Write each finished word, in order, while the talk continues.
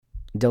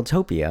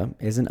Deltopia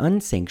is an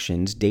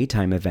unsanctioned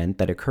daytime event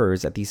that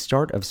occurs at the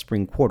start of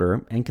spring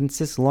quarter and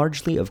consists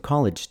largely of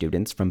college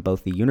students from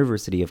both the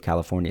University of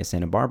California,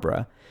 Santa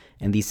Barbara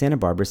and the Santa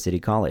Barbara City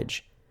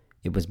College.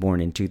 It was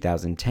born in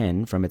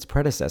 2010 from its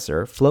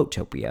predecessor,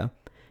 Floatopia,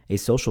 a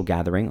social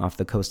gathering off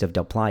the coast of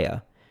Del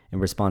Playa, in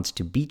response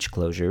to beach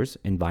closures,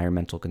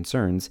 environmental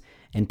concerns,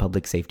 and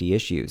public safety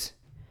issues.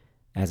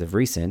 As of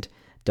recent,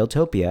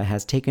 Deltopia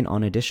has taken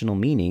on additional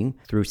meaning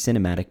through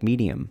cinematic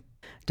medium.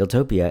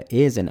 Deltopia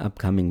is an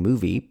upcoming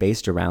movie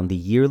based around the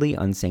yearly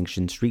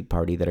unsanctioned street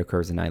party that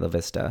occurs in Isla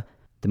Vista.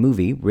 The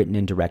movie, written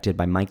and directed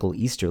by Michael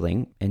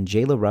Easterling and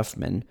Jayla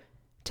Ruffman,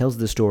 tells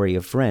the story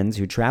of friends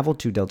who traveled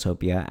to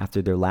Deltopia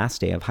after their last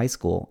day of high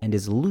school and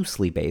is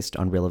loosely based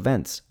on real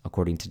events,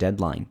 according to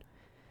Deadline.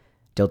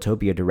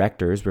 Deltopia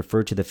directors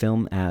refer to the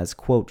film as,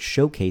 quote,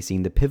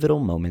 showcasing the pivotal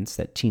moments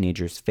that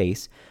teenagers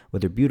face,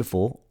 whether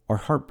beautiful or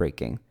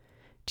heartbreaking.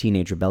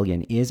 Teenage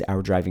rebellion is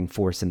our driving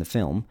force in the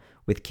film,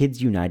 with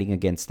kids uniting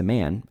against the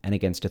man and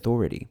against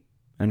authority,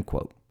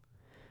 unquote.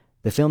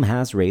 The film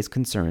has raised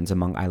concerns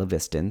among Isla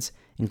Vistans,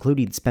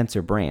 including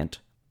Spencer Brandt,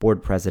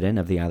 board president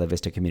of the Isla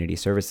Vista Community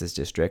Services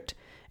District,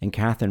 and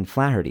Catherine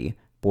Flaherty,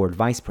 board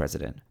vice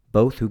president,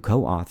 both who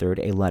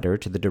co-authored a letter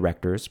to the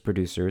directors,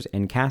 producers,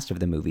 and cast of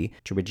the movie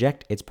to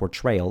reject its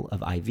portrayal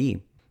of IV.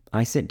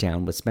 I sit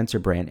down with Spencer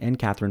Brandt and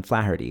Catherine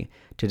Flaherty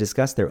to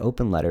discuss their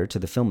open letter to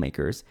the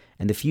filmmakers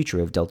and the future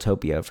of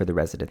Deltopia for the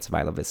residents of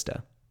Isla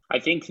Vista. I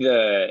think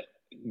the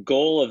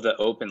goal of the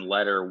open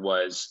letter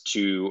was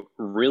to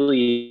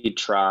really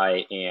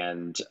try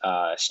and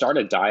start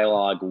a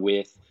dialogue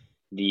with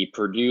the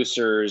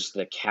producers,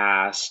 the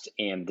cast,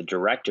 and the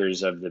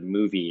directors of the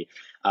movie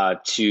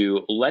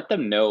to let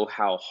them know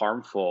how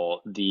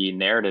harmful the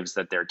narratives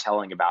that they're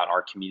telling about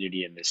our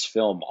community in this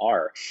film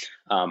are.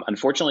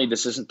 Unfortunately,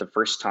 this isn't the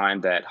first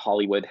time that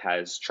Hollywood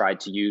has tried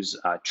to use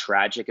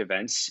tragic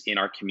events in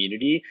our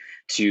community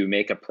to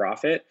make a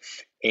profit.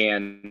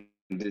 And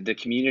the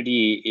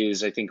community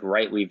is, I think,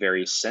 rightly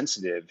very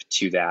sensitive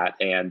to that.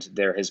 And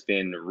there has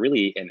been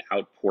really an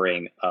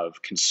outpouring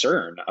of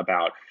concern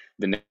about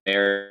the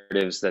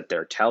narratives that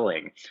they're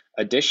telling.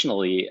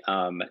 Additionally,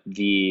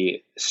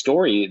 the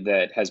story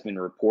that has been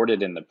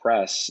reported in the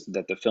press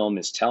that the film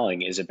is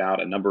telling is about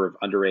a number of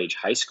underage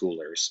high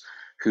schoolers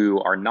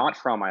who are not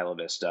from Isla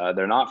Vista.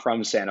 They're not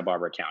from Santa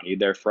Barbara County.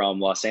 They're from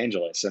Los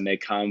Angeles, and they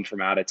come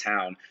from out of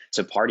town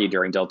to party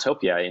during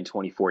Deltopia in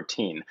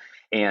 2014.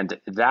 And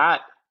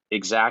that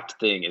exact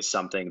thing is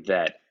something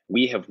that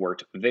we have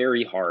worked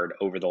very hard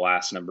over the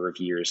last number of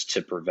years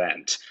to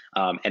prevent.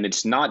 And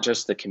it's not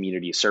just the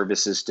Community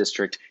Services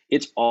District,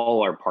 it's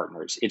all our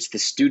partners. It's the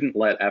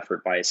student-led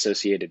effort by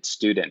Associated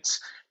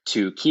Students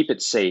to keep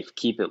it safe,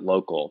 keep it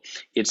local.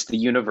 It's the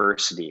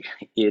university,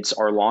 it's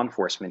our law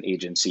enforcement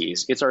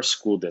agencies, it's our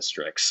school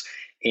districts.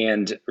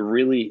 And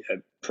really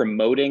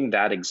promoting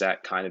that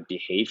exact kind of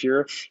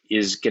behavior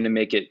is going to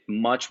make it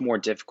much more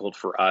difficult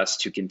for us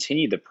to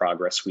continue the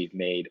progress we've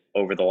made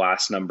over the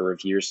last number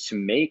of years to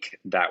make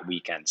that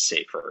weekend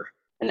safer.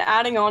 And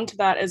adding on to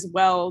that as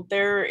well,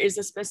 there is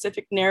a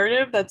specific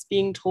narrative that's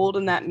being told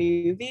in that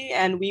movie,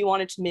 and we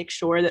wanted to make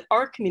sure that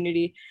our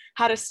community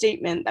had a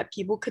statement that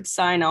people could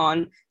sign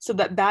on, so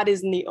that that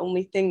isn't the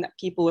only thing that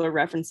people are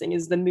referencing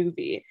is the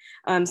movie,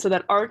 so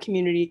that our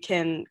community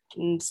can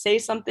say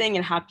something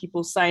and have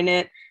people sign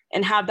it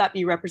and have that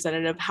be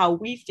representative of how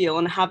we feel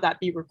and have that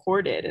be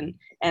recorded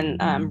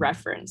and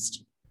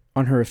referenced.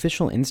 On her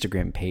official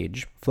Instagram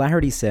page,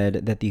 Flaherty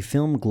said that the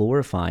film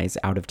glorifies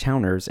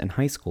out-of-towners and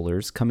high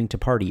schoolers coming to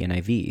party in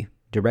IV,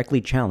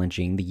 directly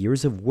challenging the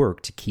years of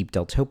work to keep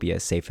Deltopia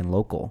safe and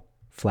local.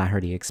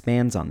 Flaherty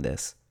expands on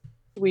this.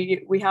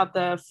 We have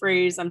the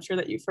phrase, I'm sure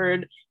that you've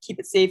heard, keep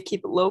it safe,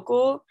 keep it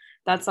local.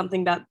 That's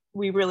something that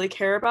we really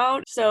care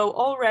about. So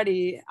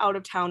already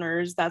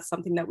out-of-towners, that's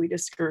something that we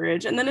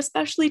discourage. And then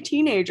especially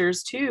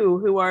teenagers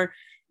too, who are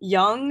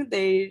young,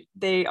 they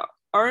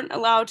aren't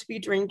allowed to be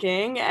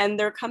drinking, and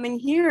they're coming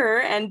here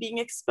and being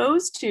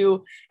exposed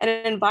to an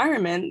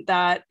environment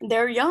that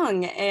they're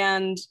young.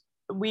 And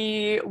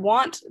we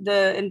want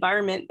the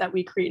environment that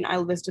we create in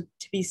Isla Vista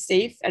to be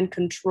safe and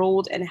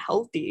controlled and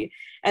healthy.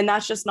 And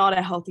that's just not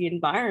a healthy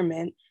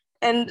environment.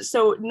 And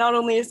so not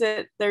only is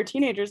it they're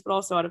teenagers, but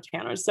also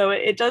out-of-towners. So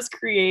it does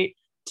create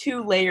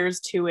two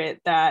layers to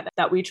it that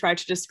we try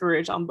to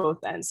discourage on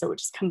both ends. So it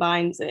just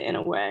combines it in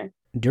a way.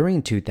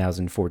 During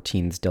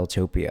 2014's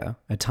Deltopia,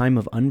 a time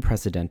of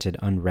unprecedented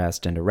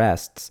unrest and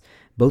arrests,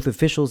 both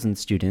officials and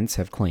students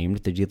have claimed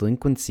the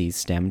delinquencies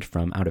stemmed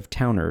from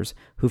out-of-towners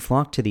who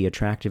flocked to the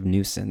attractive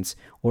nuisance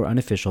or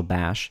unofficial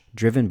bash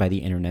driven by the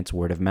internet's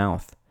word of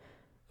mouth.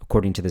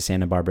 According to the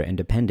Santa Barbara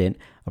Independent,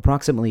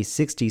 approximately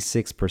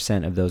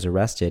 66% of those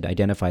arrested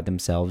identified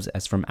themselves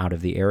as from out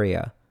of the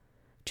area.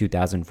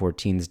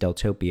 2014's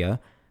Deltopia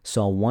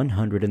saw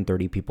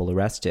 130 people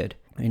arrested,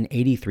 an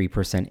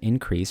 83%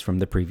 increase from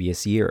the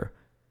previous year.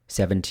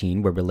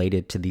 17 were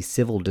related to the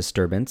civil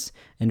disturbance,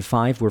 and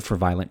 5 were for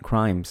violent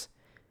crimes.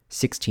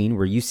 16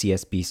 were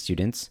UCSB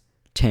students,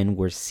 10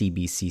 were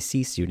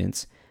CBCC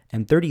students,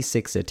 and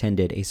 36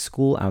 attended a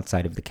school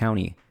outside of the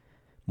county.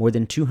 More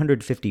than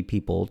 250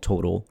 people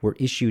total were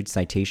issued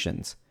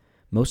citations,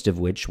 most of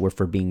which were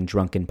for being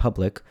drunk in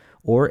public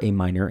or a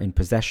minor in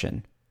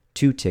possession.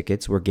 2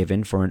 tickets were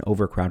given for an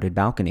overcrowded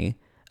balcony,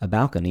 a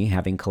balcony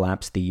having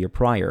collapsed the year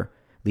prior,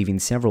 leaving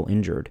several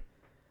injured.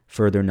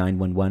 Further,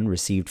 911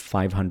 received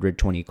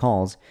 520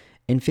 calls,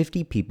 and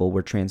 50 people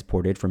were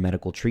transported for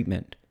medical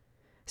treatment.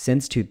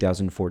 Since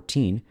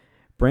 2014,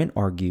 Brandt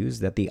argues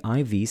that the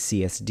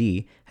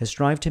IVCSD has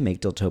strived to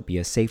make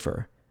Deltopia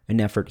safer,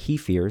 an effort he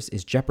fears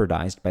is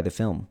jeopardized by the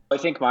film. I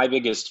think my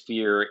biggest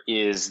fear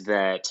is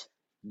that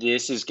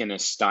this is going to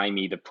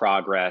stymie the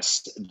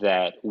progress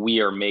that we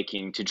are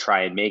making to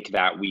try and make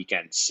that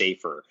weekend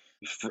safer.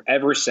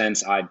 Ever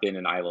since I've been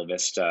in Isla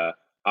Vista,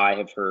 I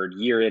have heard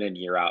year in and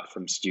year out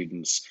from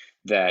students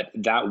that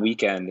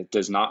weekend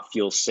does not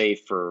feel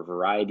safe for a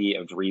variety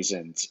of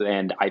reasons.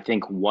 And I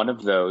think one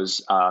of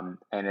those, and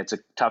it's a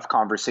tough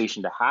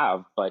conversation to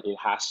have, but it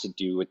has to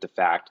do with the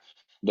fact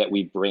that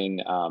we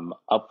bring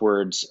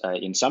upwards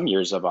in some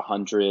years of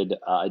 100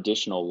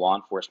 additional law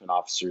enforcement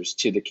officers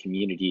to the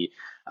community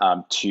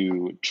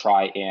to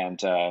try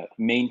and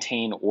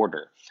maintain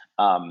order.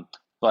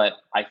 But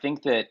I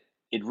think that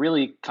it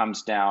really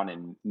comes down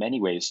in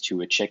many ways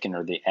to a chicken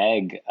or the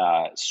egg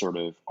sort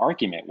of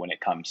argument when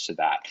it comes to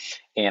that.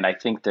 And I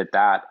think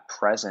that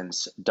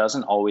presence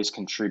doesn't always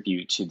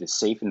contribute to the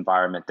safe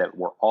environment that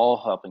we're all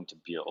helping to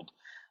build.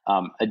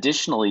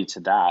 Additionally to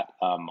that,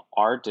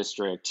 our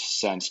district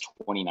since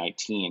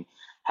 2019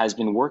 has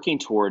been working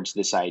towards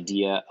this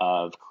idea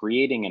of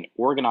creating an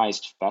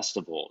organized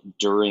festival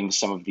during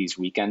some of these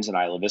weekends in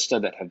Isla Vista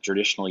that have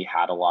traditionally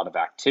had a lot of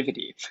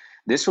activity.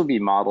 This will be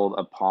modeled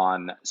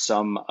upon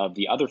some of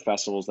the other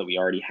festivals that we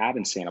already have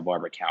in Santa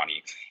Barbara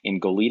County.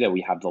 In Goleta,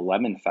 we have the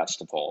Lemon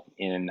Festival.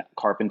 In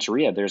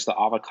Carpinteria, there's the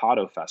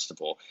Avocado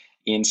Festival.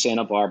 In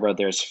Santa Barbara,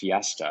 there's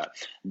Fiesta.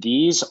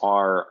 These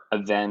are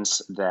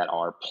events that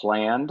are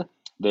planned,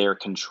 they're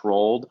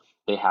controlled,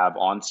 they have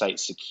on-site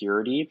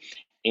security,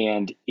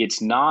 and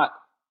it's not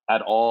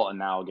at all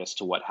analogous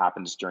to what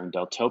happens during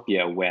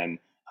Deltopia when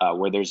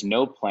where there's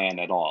no plan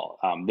at all.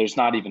 There's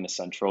not even a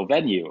central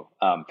venue.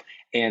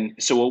 And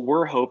so what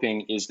we're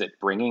hoping is that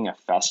bringing a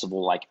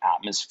festival-like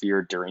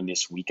atmosphere during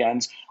these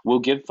weekends will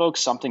give folks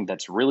something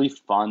that's really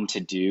fun to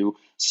do,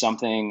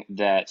 something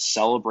that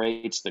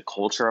celebrates the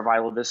culture of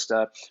Isla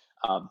Vista,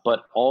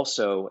 but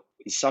also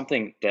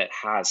something that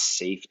has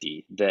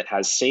safety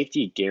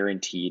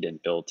guaranteed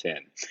and built in.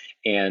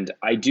 And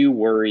I do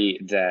worry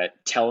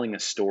that telling a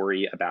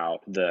story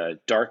about the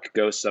dark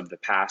ghosts of the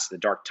past, the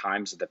dark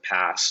times of the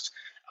past,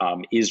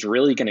 is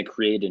really going to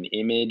create an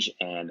image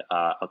and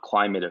a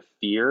climate of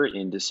fear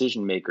in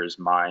decision makers'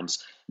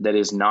 minds that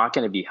is not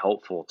going to be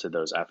helpful to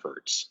those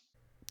efforts.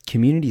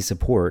 Community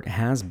support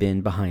has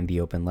been behind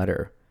the open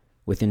letter.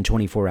 Within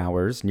 24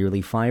 hours,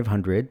 nearly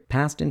 500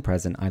 past and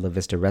present Isla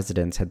Vista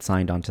residents had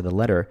signed on to the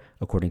letter,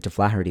 according to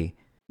Flaherty.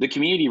 The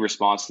community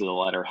response to the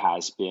letter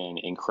has been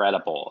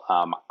incredible.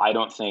 I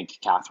don't think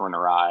Catherine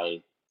or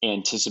I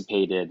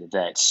anticipated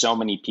that so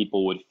many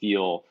people would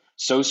feel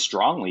so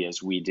strongly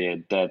as we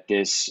did that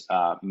this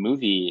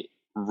movie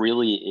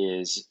really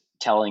is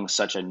telling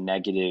such a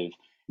negative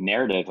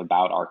narrative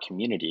about our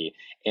community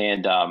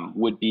and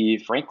would be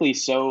frankly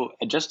so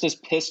just as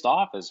pissed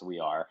off as we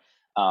are.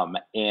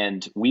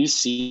 And we've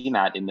seen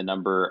that in the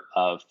number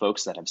of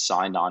folks that have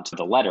signed on to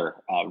the letter.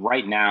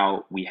 Right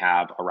now, we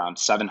have around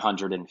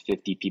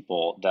 750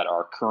 people that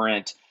are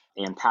current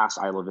and past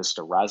Isla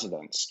Vista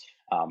residents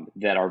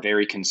that are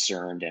very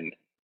concerned and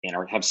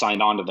have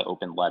signed on to the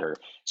open letter.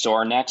 So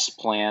our next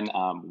plan,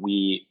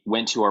 we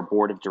went to our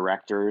board of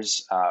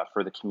directors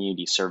for the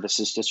Community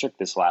Services District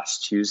this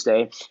last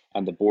Tuesday,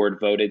 and the board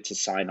voted to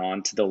sign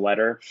on to the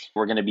letter.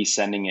 We're going to be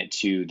sending it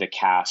to the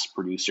cast,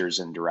 producers,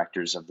 and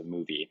directors of the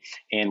movie.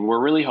 And we're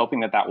really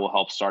hoping that will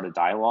help start a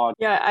dialogue.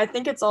 Yeah, I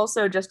think it's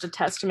also just a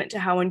testament to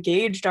how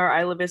engaged our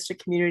Isla Vista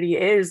community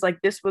is.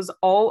 Like, this was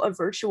all a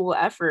virtual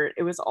effort.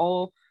 It was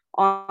all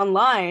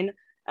online.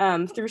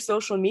 Through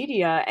social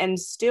media, and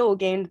still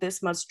gained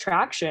this much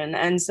traction.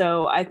 And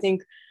so I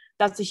think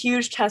that's a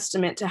huge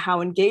testament to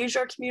how engaged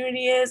our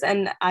community is.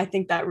 And I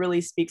think that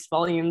really speaks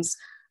volumes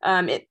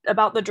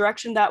about the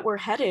direction that we're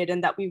headed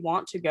and that we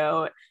want to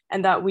go,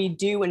 and that we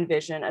do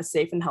envision a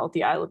safe and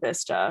healthy Isla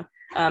Vista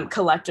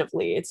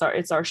collectively.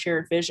 It's our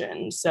shared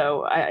vision.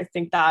 So I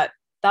think that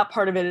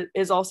part of it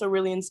is also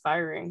really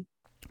inspiring.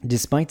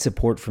 Despite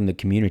support from the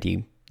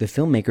community, the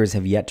filmmakers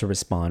have yet to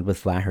respond, with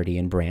Flaherty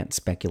and Brandt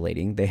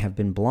speculating they have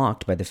been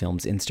blocked by the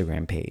film's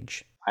Instagram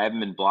page. I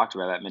haven't been blocked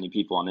by that many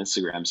people on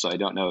Instagram, so I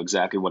don't know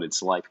exactly what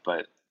it's like,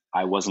 but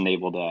I wasn't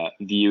able to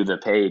view the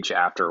page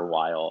after a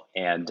while.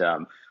 And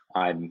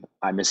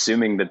I'm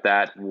assuming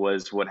that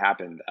was what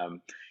happened.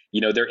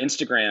 Their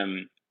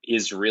Instagram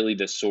is really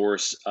the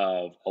source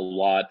of a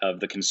lot of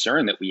the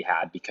concern that we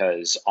had,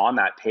 because on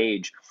that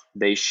page,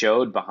 they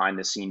showed behind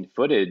the scene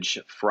footage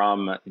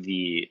from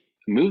the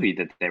movie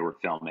that they were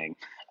filming,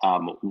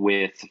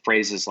 with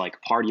phrases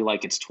like "party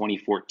like it's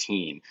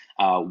 2014,"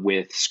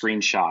 with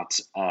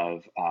screenshots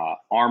of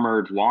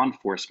armored law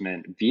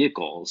enforcement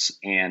vehicles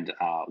and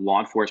law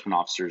enforcement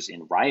officers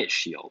in riot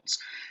shields.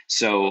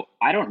 So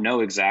I don't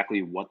know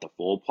exactly what the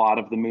full plot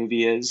of the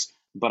movie is,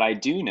 but I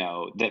do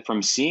know that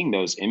from seeing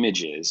those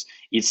images,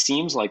 it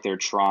seems like they're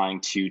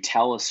trying to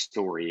tell a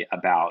story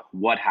about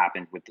what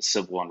happened with the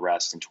civil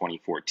unrest in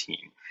 2014.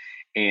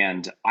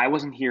 And I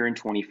wasn't here in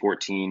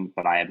 2014,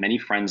 but I have many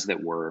friends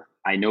that were.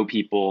 I know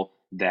people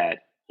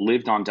that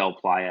lived on Del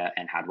Playa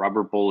and had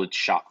rubber bullets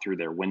shot through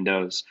their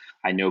windows.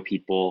 I know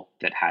people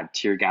that had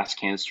tear gas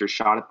canisters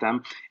shot at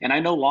them. And I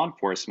know law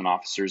enforcement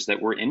officers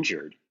that were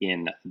injured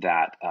in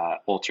that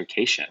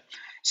altercation.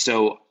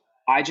 So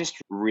I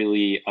just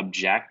really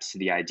object to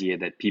the idea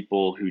that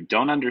people who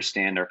don't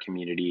understand our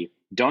community,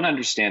 don't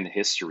understand the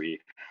history,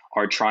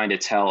 are trying to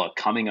tell a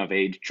coming of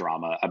age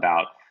drama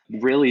about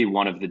really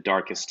one of the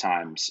darkest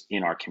times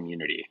in our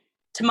community.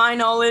 To my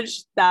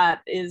knowledge,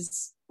 that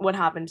is what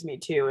happened to me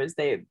too, is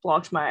they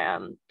blocked my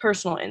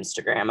personal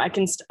Instagram.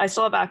 I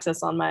still have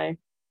access on my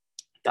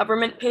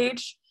government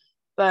page,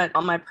 but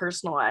on my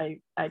personal, I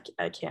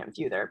can't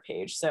view their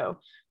page. So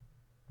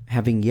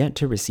having yet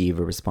to receive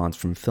a response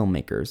from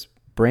filmmakers,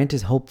 Brandt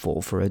is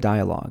hopeful for a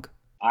dialogue.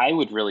 I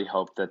would really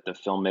hope that the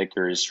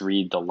filmmakers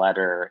read the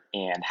letter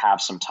and have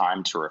some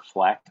time to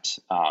reflect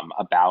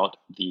about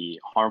the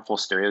harmful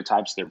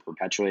stereotypes they're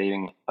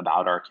perpetuating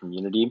about our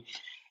community.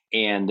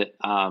 And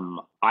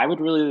I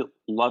would really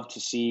love to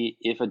see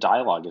if a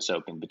dialogue is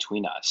open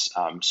between us,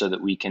 so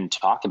that we can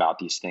talk about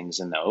these things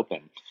in the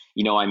open.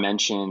 You know, I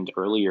mentioned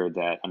earlier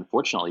that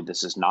unfortunately,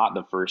 this is not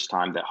the first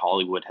time that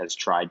Hollywood has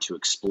tried to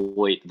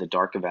exploit the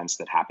dark events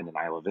that happened in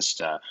Isla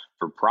Vista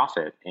for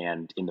profit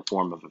and in the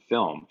form of a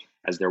film,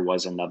 as there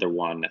was another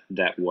one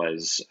that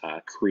was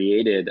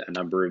created a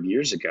number of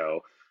years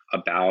ago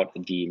about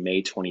the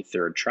May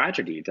 23rd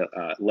tragedy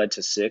that led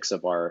to 6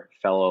 of our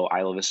fellow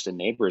Isla Vista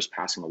neighbors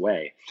passing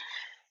away.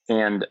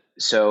 And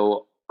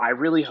so I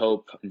really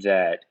hope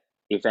that,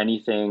 if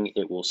anything,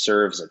 it will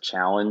serve as a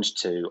challenge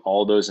to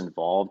all those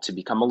involved to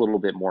become a little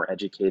bit more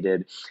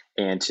educated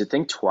and to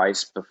think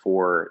twice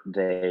before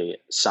they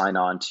sign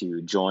on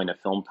to join a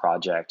film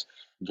project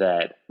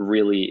that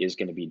really is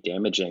going to be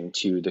damaging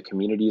to the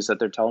communities that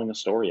they're telling a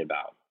story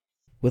about.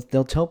 With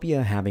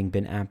Deltopia having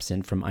been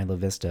absent from Isla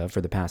Vista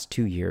for the past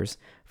 2 years,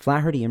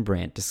 Flaherty and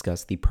Brandt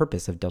discussed the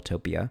purpose of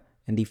Deltopia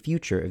and the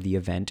future of the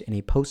event in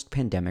a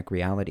post-pandemic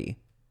reality.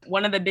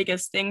 One of the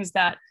biggest things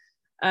that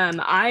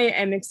I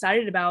am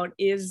excited about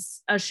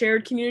is a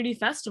shared community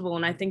festival.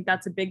 And I think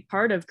that's a big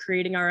part of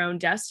creating our own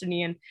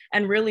destiny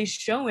and really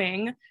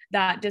showing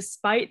that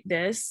despite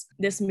this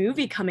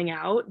movie coming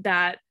out,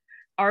 that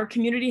our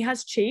community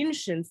has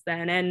changed since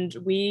then. And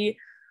we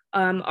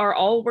are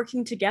all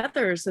working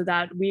together so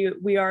that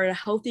we are a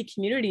healthy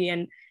community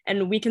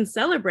and we can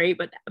celebrate,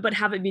 but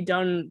have it be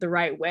done the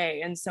right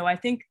way. And so I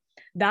think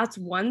that's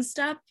one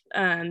step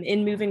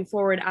in moving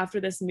forward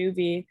after this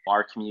movie.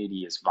 Our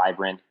community is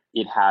vibrant.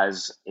 It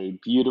has a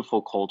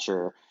beautiful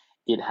culture.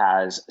 It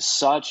has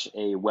such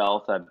a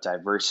wealth of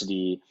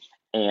diversity.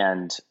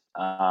 And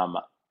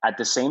at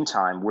the same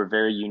time, we're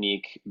very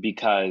unique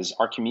because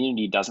our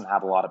community doesn't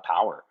have a lot of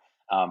power.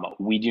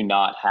 We do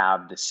not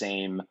have the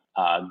same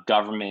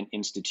government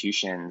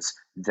institutions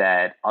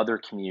that other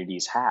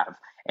communities have.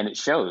 And it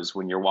shows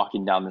when you're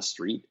walking down the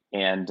street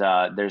and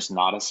there's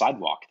not a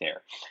sidewalk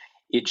there.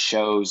 It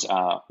shows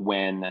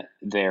when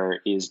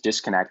there is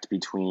disconnect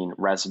between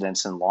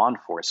residents and law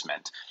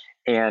enforcement.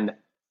 And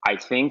I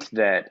think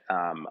that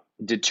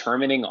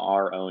determining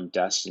our own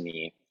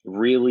destiny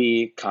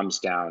really comes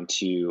down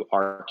to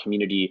our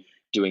community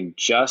doing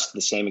just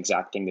the same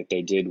exact thing that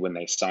they did when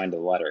they signed a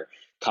letter,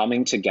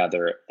 coming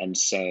together and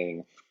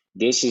saying,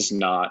 this is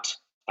not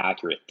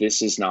accurate.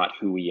 This is not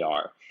who we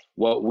are.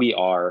 What we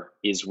are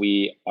is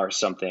we are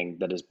something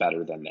that is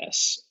better than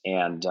this.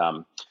 And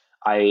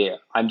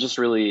I'm just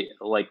really,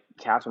 like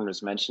Catherine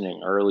was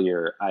mentioning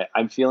earlier,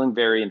 I'm feeling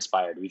very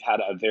inspired. We've had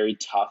a very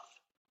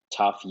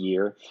tough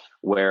year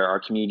where our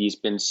community has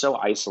been so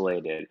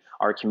isolated.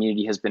 Our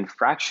community has been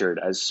fractured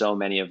as so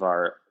many of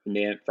our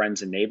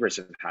friends and neighbors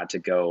have had to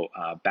go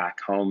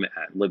back home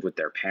and live with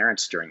their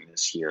parents during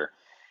this year.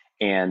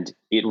 And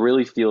it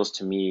really feels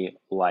to me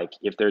like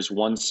if there's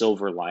one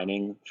silver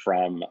lining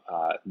from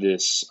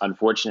this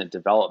unfortunate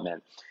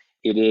development,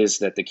 it is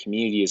that the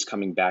community is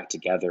coming back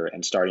together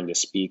and starting to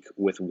speak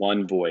with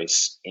one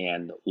voice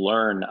and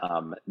learn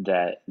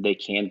that they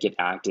can get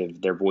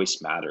active. Their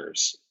voice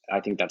matters. I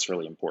think that's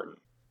really important.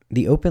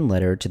 The open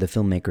letter to the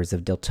filmmakers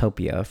of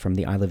Deltopia from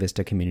the Isla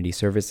Vista Community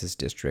Services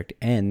District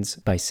ends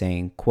by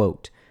saying,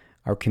 quote,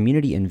 "Our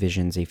community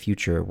envisions a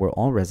future where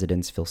all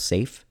residents feel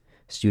safe,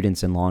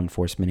 students and law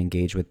enforcement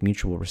engage with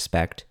mutual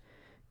respect,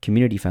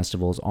 community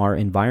festivals are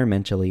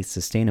environmentally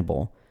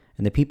sustainable,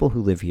 and the people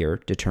who live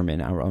here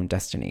determine our own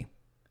destiny."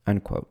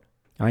 Unquote.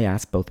 I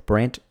asked both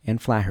Brandt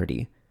and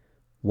Flaherty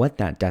what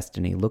that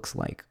destiny looks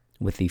like,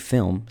 with the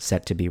film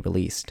set to be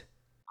released.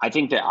 I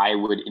think that I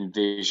would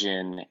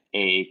envision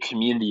a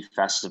community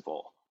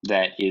festival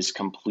that is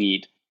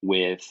complete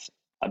with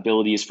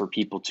abilities for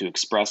people to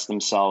express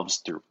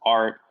themselves through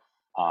art,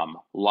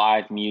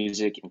 live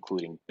music,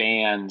 including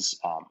bands,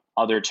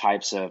 other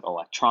types of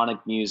electronic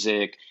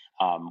music,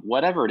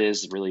 whatever it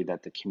is really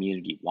that the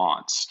community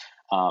wants.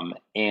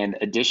 And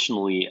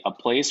additionally, a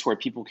place where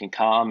people can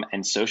come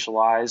and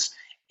socialize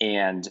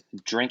and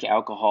drink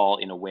alcohol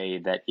in a way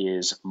that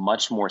is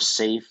much more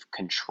safe,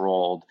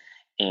 controlled,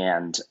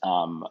 and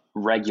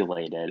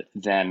regulated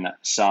than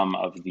some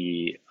of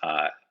the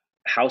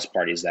house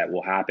parties that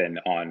will happen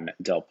on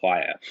Del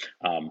Playa.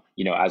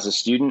 As a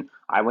student,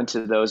 I went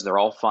to those. They're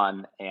all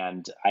fun,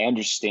 and I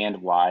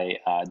understand why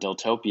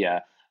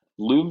Deltopia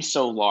looms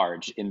so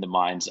large in the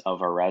minds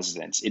of our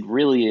residents. It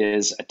really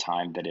is a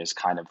time that is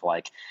kind of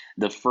like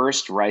the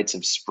first rites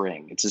of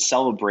spring. It's a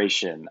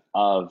celebration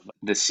of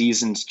the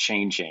seasons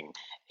changing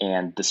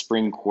and the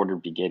spring quarter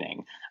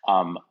beginning.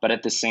 But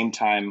at the same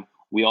time,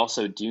 we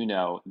also do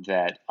know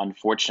that,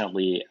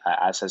 unfortunately,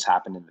 as has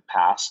happened in the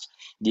past,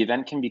 the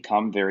event can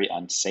become very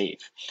unsafe.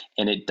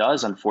 And it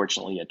does,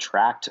 unfortunately,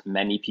 attract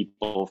many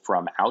people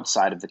from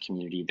outside of the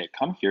community that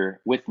come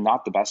here with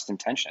not the best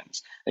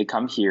intentions. They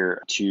come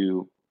here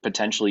to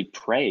potentially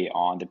prey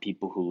on the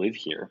people who live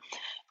here.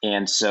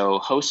 And so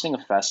hosting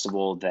a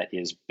festival that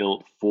is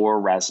built for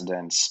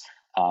residents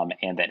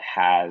and that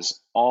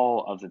has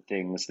all of the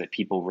things that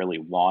people really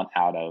want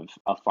out of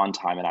a fun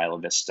time in Isla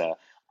Vista,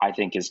 I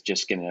think is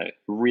just going to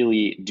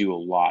really do a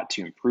lot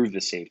to improve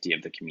the safety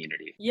of the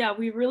community. Yeah,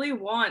 we really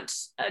want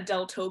a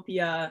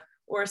Deltopia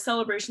or a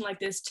celebration like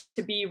this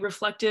to be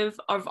reflective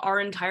of our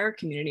entire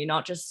community,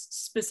 not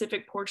just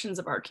specific portions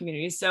of our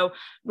community. So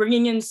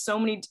bringing in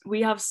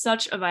we have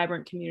such a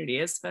vibrant community,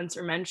 as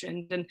Spencer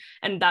mentioned,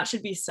 and that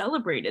should be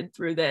celebrated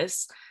through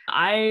this.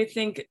 I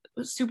think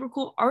super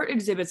cool art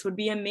exhibits would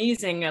be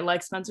amazing.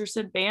 Like Spencer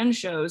said, band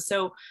shows.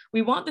 So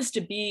we want this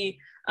to be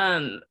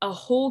a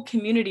whole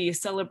community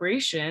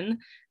celebration.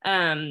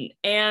 And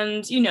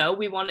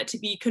we want it to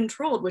be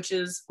controlled, which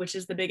is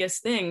the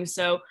biggest thing.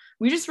 So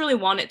we just really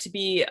want it to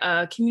be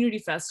a community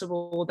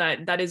festival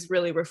that is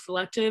really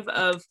reflective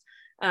of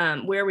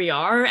where we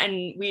are.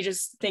 And we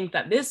just think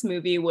that this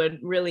movie would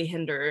really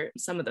hinder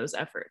some of those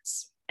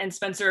efforts. And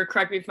Spencer,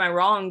 correct me if I'm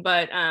wrong,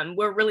 but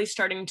we're really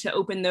starting to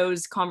open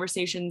those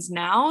conversations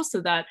now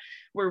so that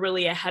we're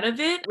really ahead of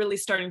it, really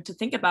starting to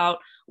think about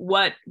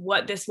what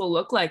this will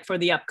look like for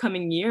the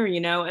upcoming year,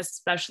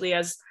 especially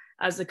as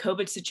the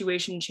COVID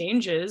situation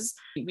changes,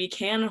 we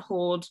can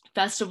hold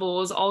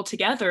festivals all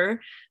together.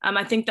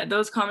 I think that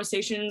those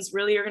conversations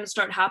really are going to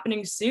start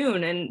happening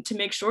soon, and to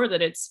make sure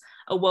that it's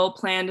a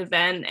well-planned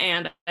event.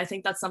 And I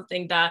think that's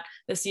something that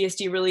the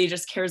CSD really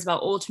just cares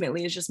about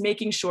ultimately, is just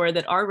making sure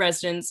that our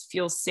residents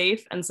feel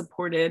safe and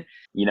supported.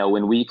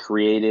 When we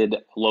created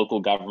local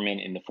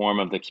government in the form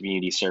of the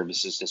Community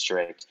Services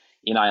District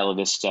in Isla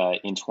Vista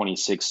in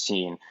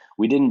 2016,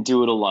 we didn't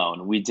do it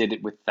alone. We did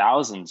it with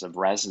thousands of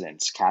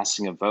residents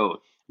casting a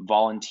vote,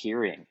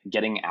 volunteering,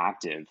 getting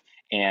active,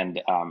 and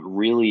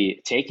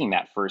really taking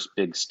that first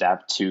big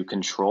step to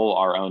control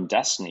our own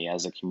destiny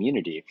as a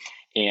community.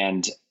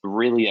 And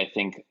really, I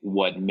think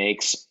what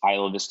makes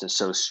Isla Vista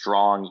so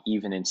strong,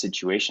 even in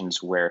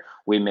situations where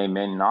we may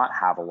not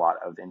have a lot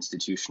of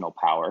institutional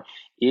power,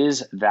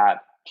 is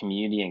that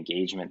community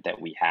engagement that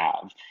we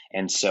have.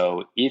 And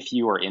so if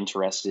you are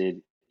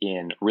interested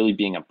in really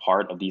being a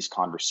part of these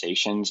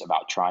conversations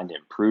about trying to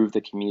improve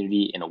the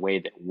community in a way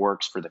that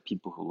works for the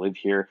people who live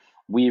here,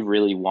 we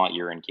really want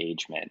your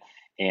engagement.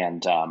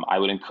 And I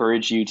would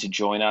encourage you to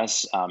join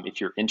us if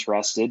you're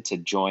interested to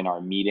join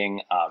our meeting.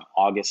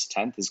 August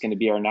 10th is going to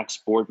be our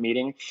next board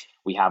meeting.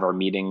 We have our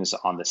meetings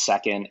on the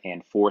 2nd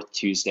and 4th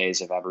Tuesdays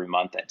of every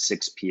month at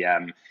 6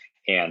 p.m.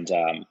 And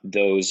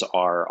those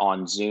are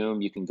on Zoom.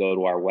 You can go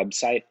to our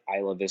website,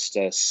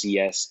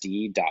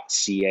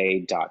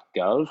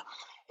 ilavistacsd.ca.gov.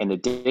 And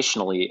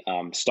additionally,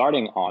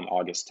 starting on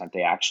August 10th,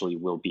 they actually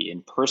will be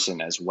in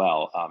person as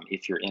well.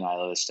 If you're in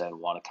Isla Vista and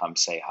want to come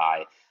say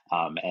hi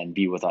and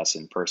be with us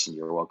in person,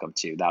 you're welcome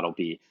to. That'll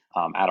be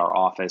at our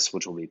office,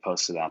 which will be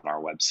posted on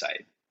our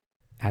website.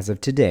 As of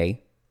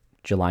today,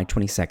 July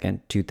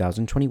 22nd,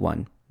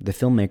 2021, the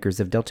filmmakers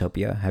of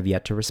Deltopia have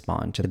yet to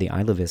respond to the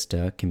Isla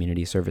Vista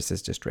Community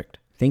Services District.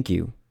 Thank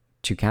you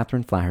to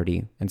Catherine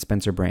Flaherty and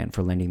Spencer Brandt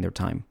for lending their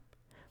time.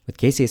 With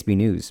KCSB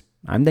News,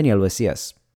 I'm Daniel Vecias.